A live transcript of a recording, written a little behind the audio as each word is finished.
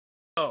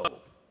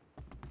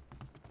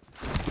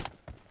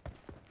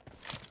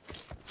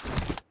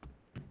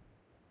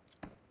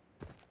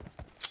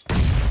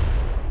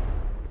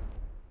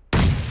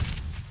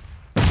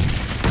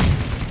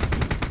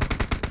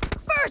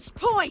First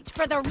point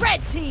for the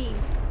red team!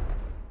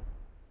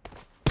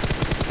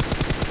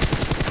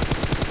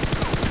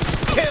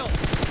 Kill!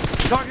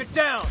 Target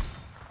down!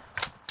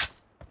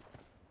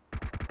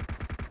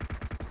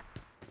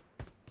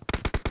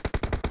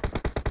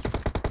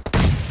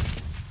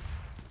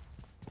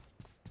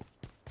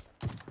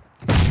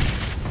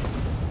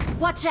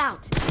 Watch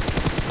out!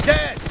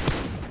 Dead!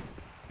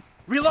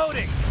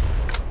 Reloading!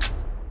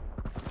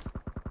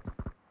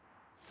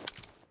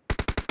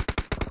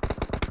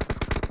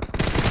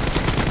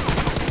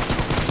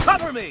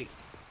 Cover me!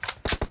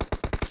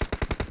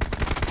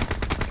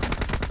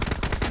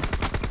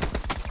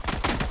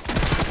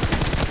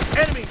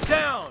 Enemy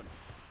down!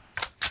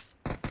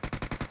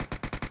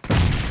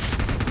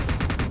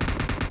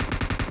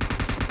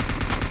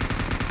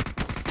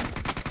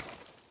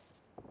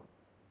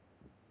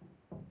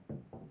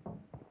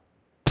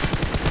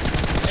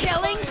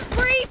 Killing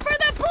spree for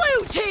the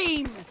blue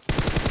team!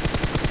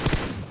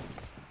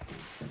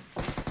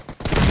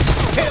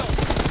 Kill!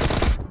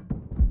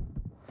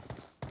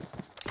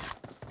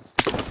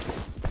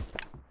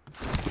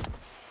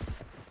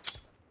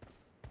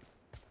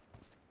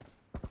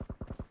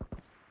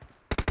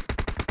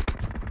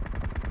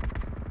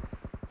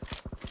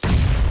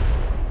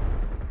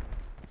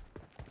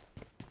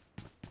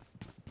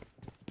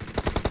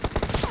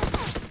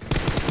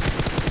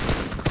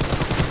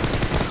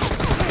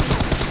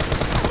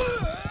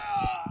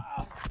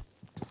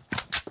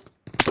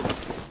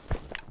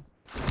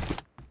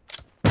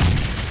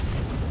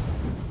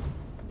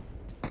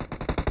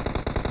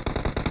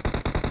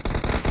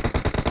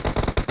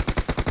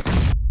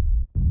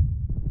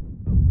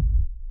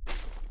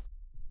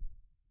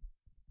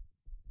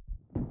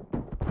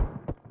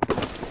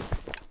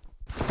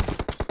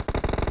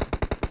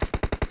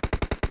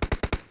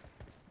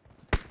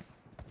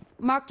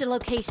 Marked a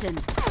location.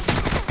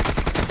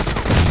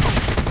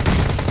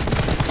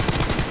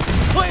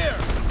 Clear!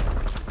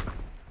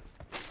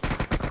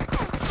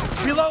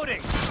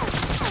 Reloading!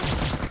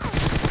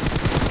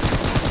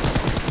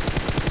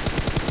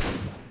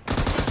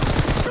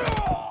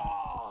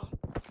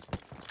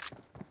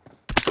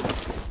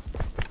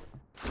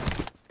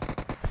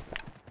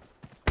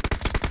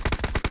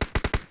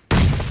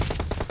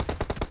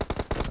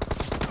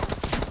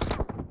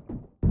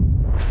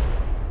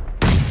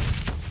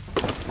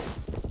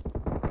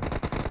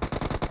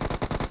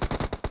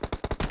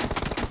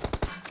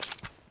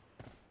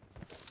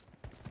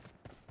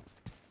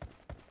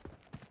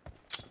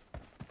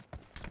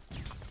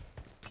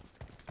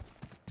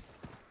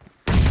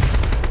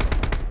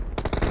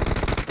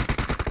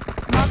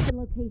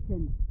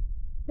 Location.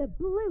 The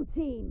blue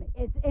team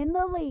is in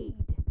the lead.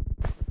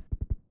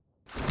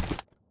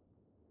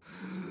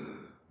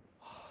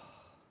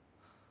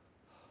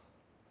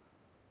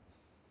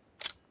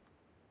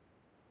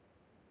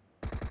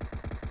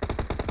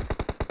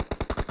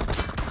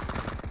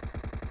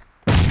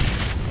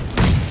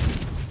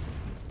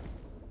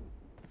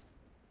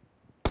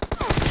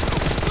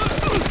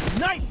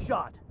 Nice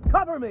shot!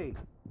 Cover me!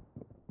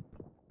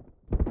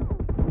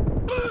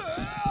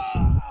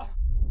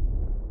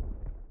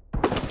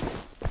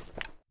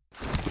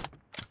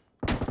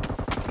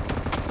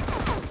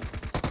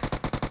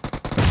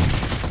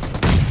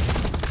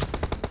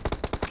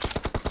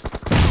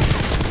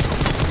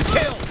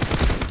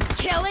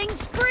 Killing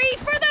spree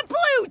for the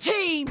blue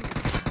team!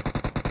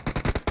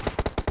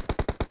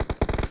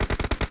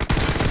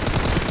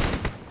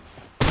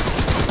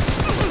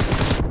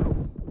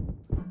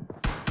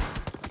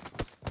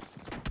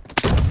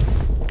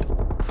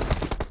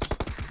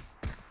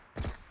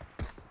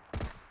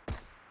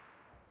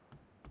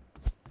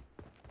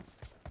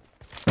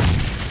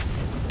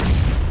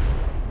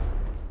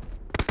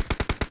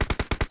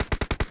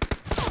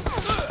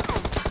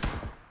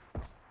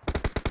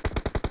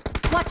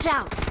 Watch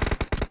out!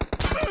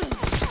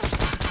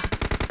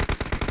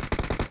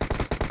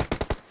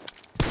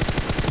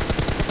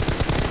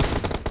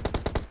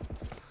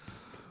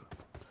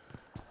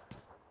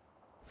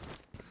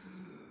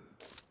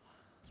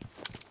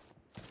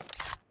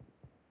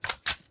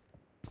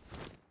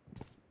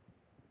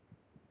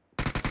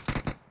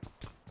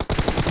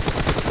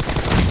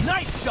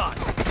 Nice shot!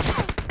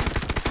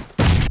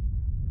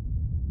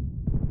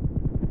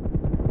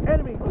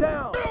 Enemy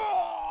down!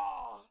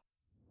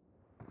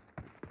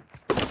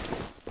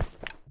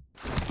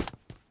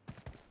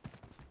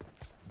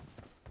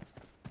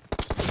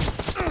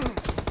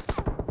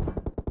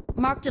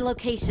 Marked a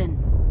location.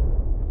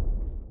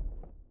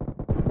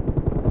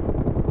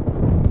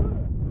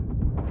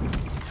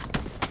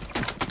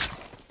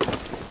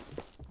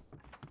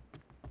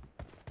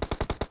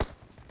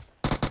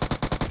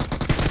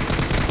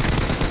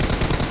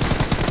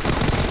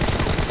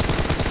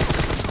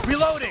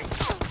 Reloading!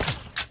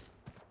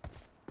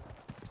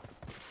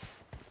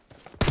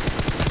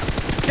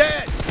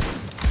 Dead!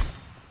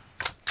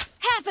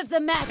 Half of the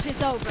match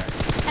is over,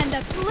 And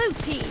the blue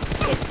team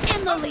is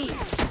in the lead.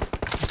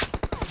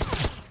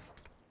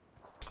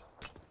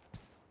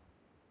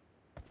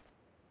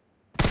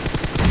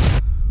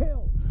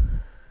 Kill.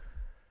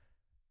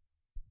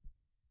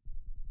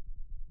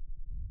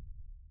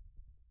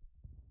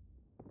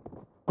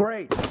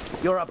 Great.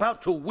 You're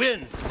about to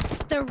win.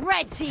 The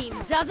red team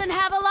doesn't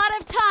have a lot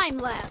of time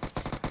left.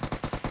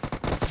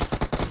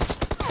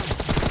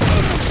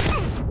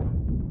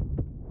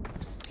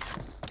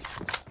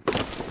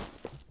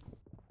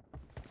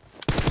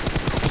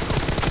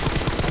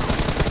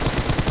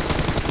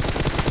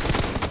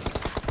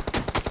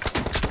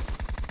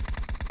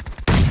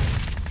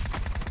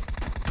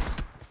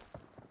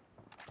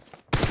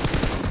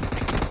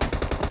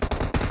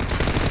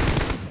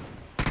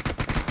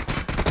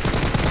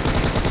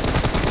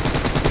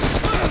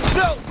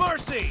 No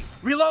mercy!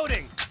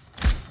 Reloading!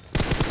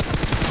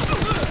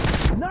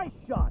 Nice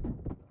shot!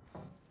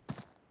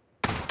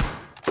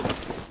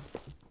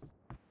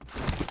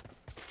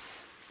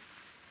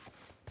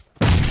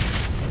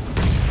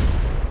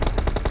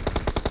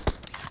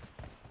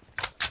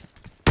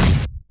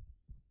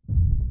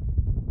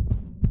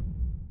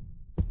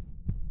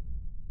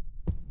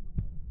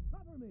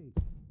 Cover me!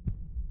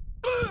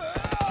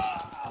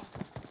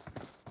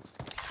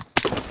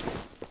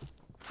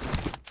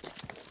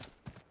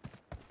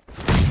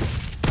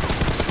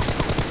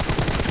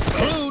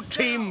 Blue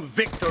team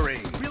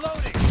victory!